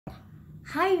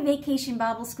Hi, Vacation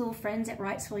Bible School friends at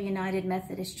Wrightsville United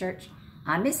Methodist Church.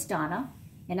 I'm Miss Donna,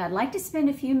 and I'd like to spend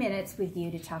a few minutes with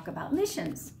you to talk about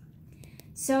missions.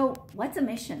 So, what's a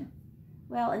mission?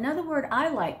 Well, another word I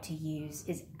like to use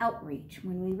is outreach,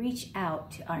 when we reach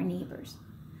out to our neighbors.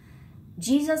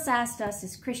 Jesus asked us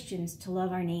as Christians to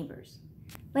love our neighbors,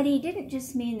 but he didn't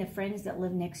just mean the friends that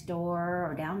live next door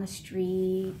or down the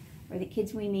street, or the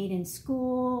kids we meet in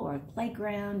school or the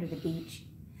playground or the beach.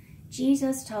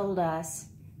 Jesus told us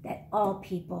that all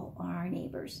people are our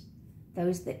neighbors.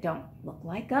 Those that don't look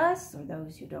like us, or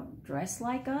those who don't dress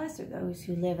like us, or those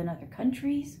who live in other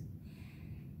countries.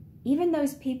 Even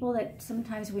those people that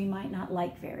sometimes we might not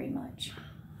like very much,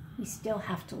 we still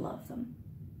have to love them.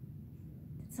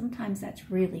 Sometimes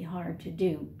that's really hard to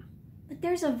do. But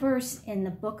there's a verse in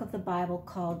the book of the Bible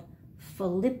called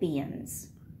Philippians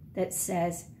that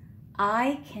says,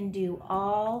 I can do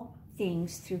all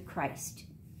things through Christ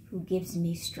who gives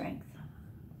me strength.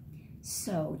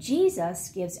 So Jesus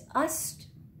gives us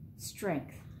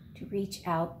strength to reach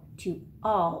out to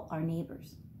all our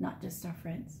neighbors, not just our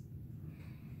friends.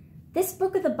 This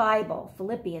book of the Bible,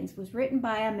 Philippians, was written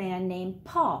by a man named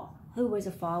Paul, who was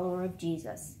a follower of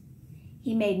Jesus.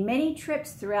 He made many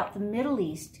trips throughout the Middle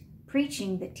East,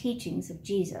 preaching the teachings of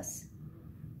Jesus.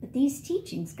 But these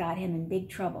teachings got him in big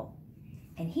trouble,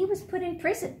 and he was put in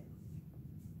prison.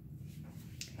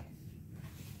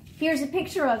 Here's a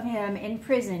picture of him in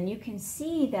prison. You can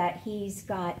see that he's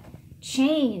got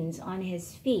chains on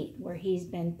his feet where he's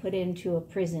been put into a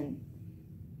prison.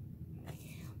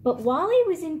 But while he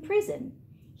was in prison,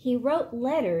 he wrote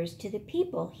letters to the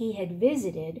people he had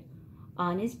visited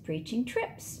on his preaching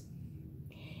trips.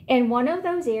 And one of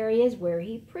those areas where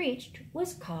he preached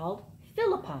was called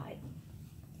Philippi.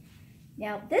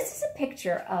 Now, this is a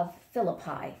picture of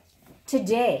Philippi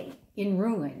today in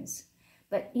ruins.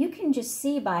 But you can just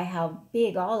see by how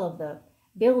big all of the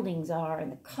buildings are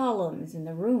and the columns and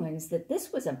the ruins that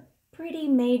this was a pretty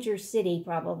major city,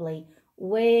 probably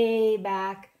way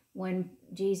back when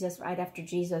Jesus, right after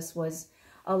Jesus was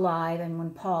alive and when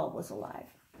Paul was alive.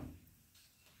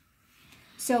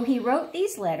 So he wrote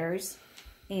these letters,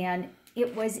 and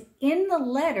it was in the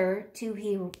letter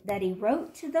that he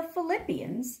wrote to the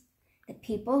Philippians, the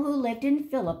people who lived in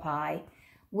Philippi,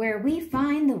 where we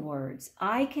find the words,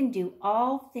 I can do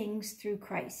all things through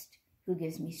Christ who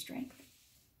gives me strength.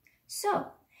 So,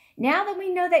 now that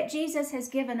we know that Jesus has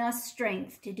given us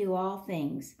strength to do all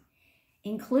things,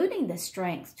 including the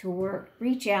strength to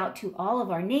reach out to all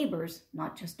of our neighbors,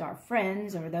 not just our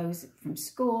friends or those from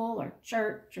school or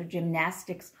church or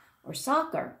gymnastics or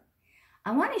soccer,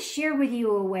 I want to share with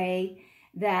you a way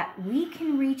that we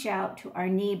can reach out to our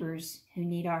neighbors who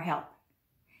need our help.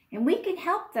 And we can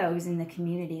help those in the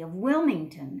community of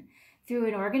Wilmington through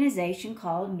an organization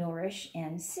called Nourish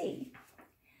NC.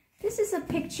 This is a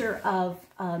picture of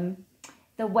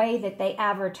the way that they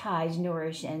advertise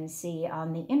Nourish NC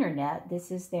on the internet.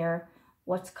 This is their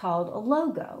what's called a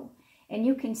logo. And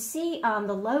you can see on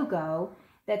the logo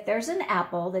that there's an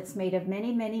apple that's made of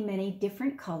many, many, many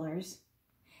different colors.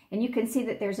 And you can see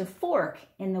that there's a fork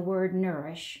in the word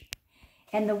nourish.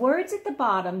 And the words at the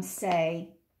bottom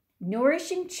say,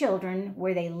 nourishing children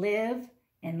where they live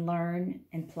and learn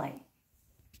and play.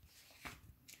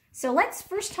 So let's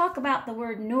first talk about the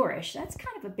word nourish. That's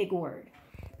kind of a big word.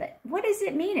 But what does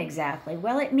it mean exactly?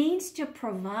 Well, it means to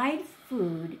provide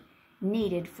food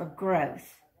needed for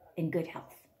growth and good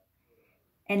health.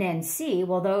 And NC,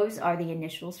 well, those are the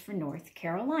initials for North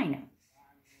Carolina.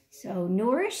 So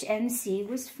Nourish NC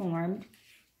was formed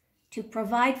to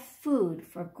provide food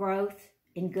for growth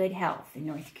and good health in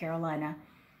North Carolina,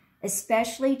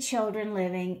 especially children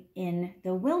living in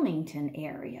the Wilmington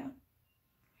area.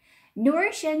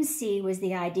 Nourish NC was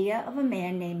the idea of a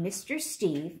man named Mr.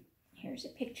 Steve. Here's a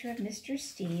picture of Mr.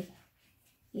 Steve.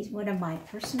 He's one of my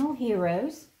personal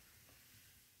heroes.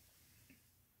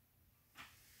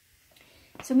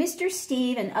 So Mr.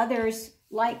 Steve and others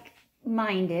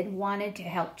like-minded wanted to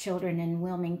help children in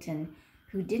Wilmington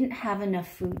who didn't have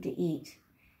enough food to eat.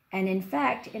 And in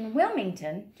fact, in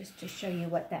Wilmington, just to show you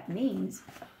what that means,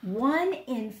 1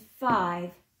 in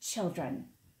 5 children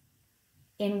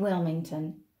in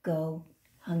Wilmington go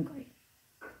hungry.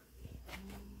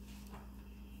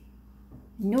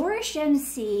 Nourish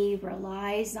NC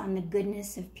relies on the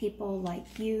goodness of people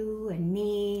like you and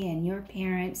me and your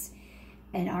parents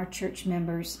and our church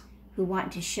members who want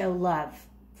to show love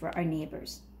for our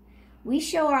neighbors. We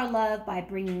show our love by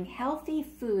bringing healthy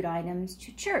food items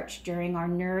to church during our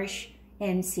Nourish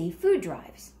NC food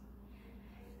drives.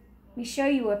 We show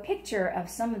you a picture of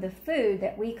some of the food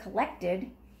that we collected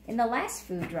in the last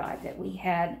food drive that we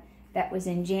had that was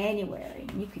in January.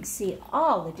 You can see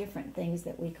all the different things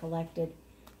that we collected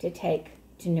to take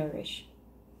to Nourish.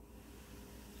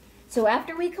 So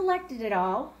after we collected it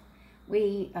all,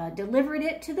 we delivered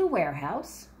it to the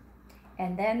warehouse.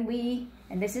 And then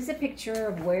and this is a picture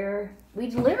of where we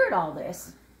delivered all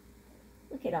this.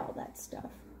 Look at all that stuff.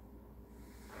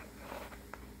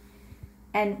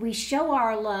 And we show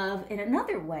our love in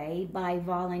another way by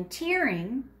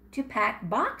volunteering to pack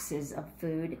boxes of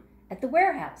food at the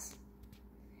warehouse.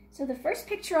 So the first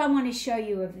picture I want to show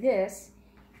you of this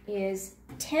is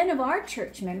 10 of our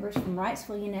church members from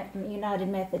Wrightsville United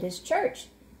Methodist Church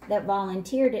that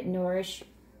volunteered at Nourish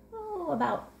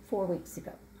about 4 weeks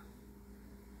ago.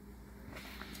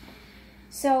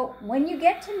 So when you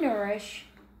get to Nourish,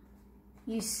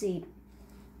 you see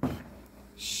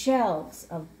shelves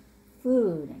of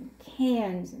food and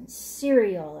cans and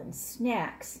cereal and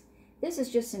snacks. This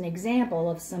is just an example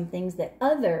of some things that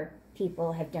other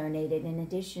people have donated in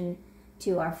addition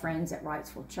to our friends at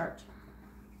Wrightsville Church.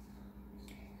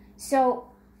 So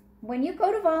when you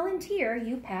go to volunteer,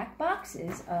 you pack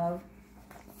boxes of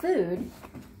food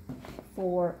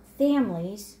for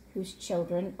families whose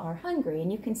children are hungry.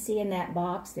 And you can see in that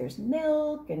box there's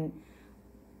milk and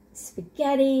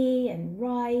spaghetti and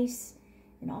rice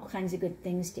and all kinds of good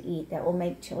things to eat that will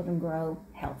make children grow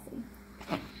healthy.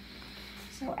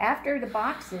 So after the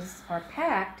boxes are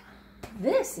packed,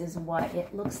 this is what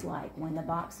it looks like when the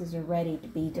boxes are ready to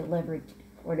be delivered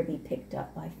or to be picked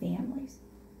up by families.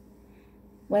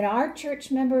 When our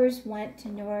church members went to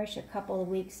Nourish a couple of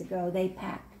weeks ago, they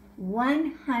packed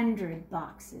 100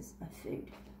 boxes of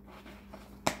food.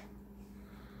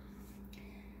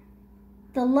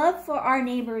 The love for our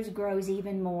neighbors grows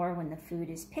even more when the food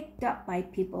is picked up by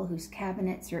people whose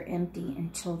cabinets are empty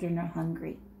and children are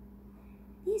hungry.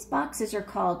 These boxes are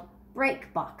called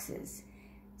break boxes.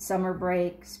 Summer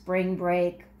break, spring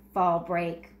break, fall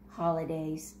break,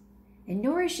 holidays. And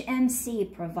Nourish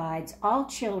NC provides all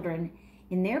children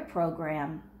in their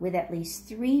program with at least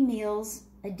 3 meals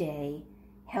a day,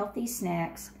 healthy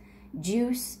snacks,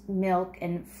 juice, milk,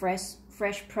 and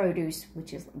fresh produce,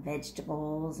 which is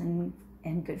vegetables and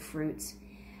good fruits,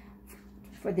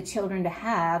 for the children to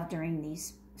have during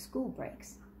these school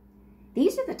breaks.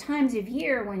 These are the times of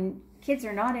year when kids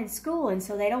are not in school, and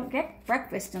so they don't get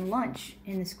breakfast and lunch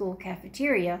in the school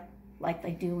cafeteria like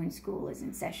they do when school is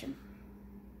in session.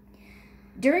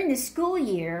 During the school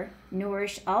year,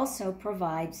 Nourish also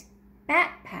provides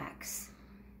backpacks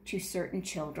to certain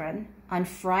children on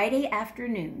Friday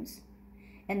afternoons.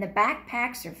 And the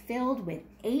backpacks are filled with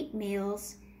 8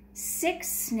 meals, 6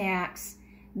 snacks,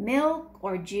 milk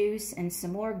or juice, and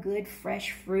some more good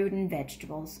fresh fruit and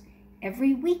vegetables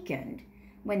every weekend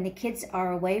when the kids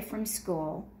are away from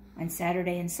school on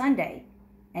Saturday and Sunday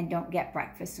and don't get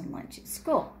breakfast and lunch at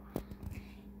school.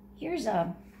 Here's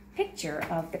a picture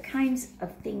of the kinds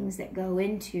of things that go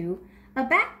into a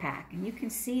backpack. And you can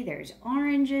see there's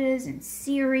oranges and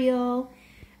cereal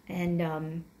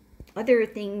and other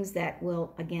things that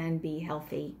will, again, be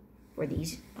healthy for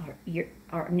these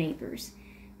our neighbors.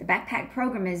 The backpack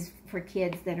program is for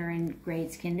kids that are in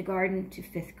grades kindergarten to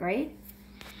 5th grade.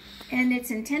 And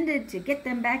it's intended to get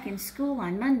them back in school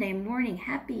on Monday morning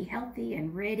happy, healthy,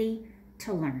 and ready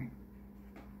to learn.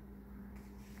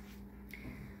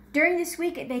 During this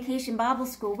week at Vacation Bible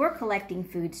School, we're collecting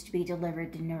foods to be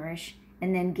delivered to Nourish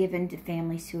and then given to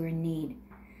families who are in need.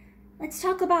 Let's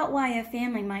talk about why a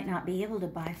family might not be able to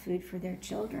buy food for their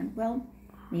children. Well,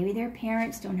 maybe their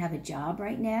parents don't have a job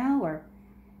right now, or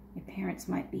their parents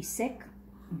might be sick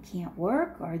and can't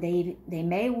work, or they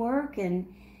may work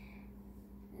and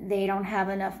they don't have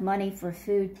enough money for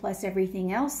food plus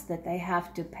everything else that they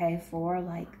have to pay for,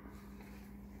 like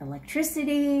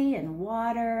electricity and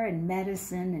water and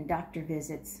medicine and doctor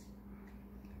visits.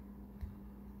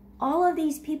 All of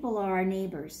these people are our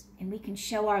neighbors, and we can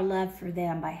show our love for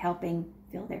them by helping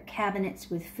fill their cabinets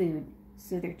with food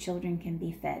so their children can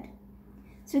be fed.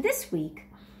 So this week,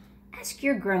 ask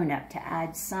your grown-up to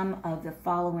add some of the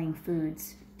following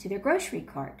foods to their grocery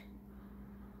cart.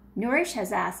 Nourish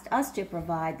has asked us to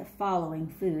provide the following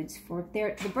foods for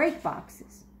the break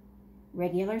boxes: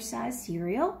 regular size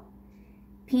cereal,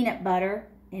 peanut butter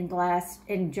in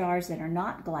jars that are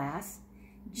not glass,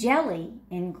 jelly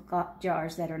in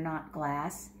jars that are not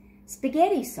glass,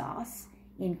 spaghetti sauce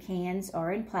in cans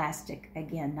or in plastic,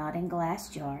 again, not in glass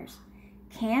jars,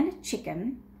 canned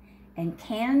chicken, and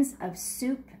cans of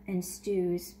soup and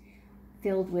stews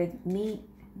filled with meat,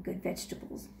 good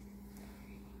vegetables.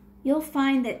 You'll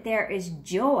find that there is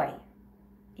joy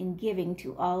in giving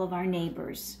to all of our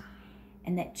neighbors,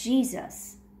 and that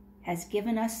Jesus has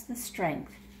given us the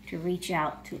strength to reach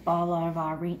out to all of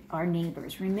our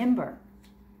neighbors. Remember,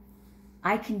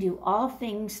 I can do all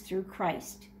things through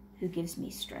Christ who gives me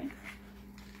strength.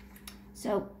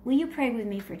 So will you pray with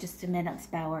me for just a minute? Let's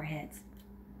bow our heads.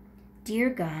 Dear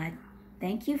God,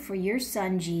 thank you for your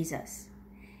Son, Jesus,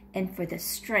 and for the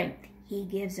strength he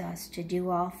gives us to do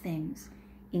all things,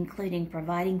 including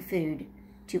providing food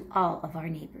to all of our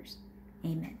neighbors.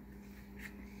 Amen.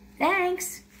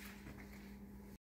 Thanks.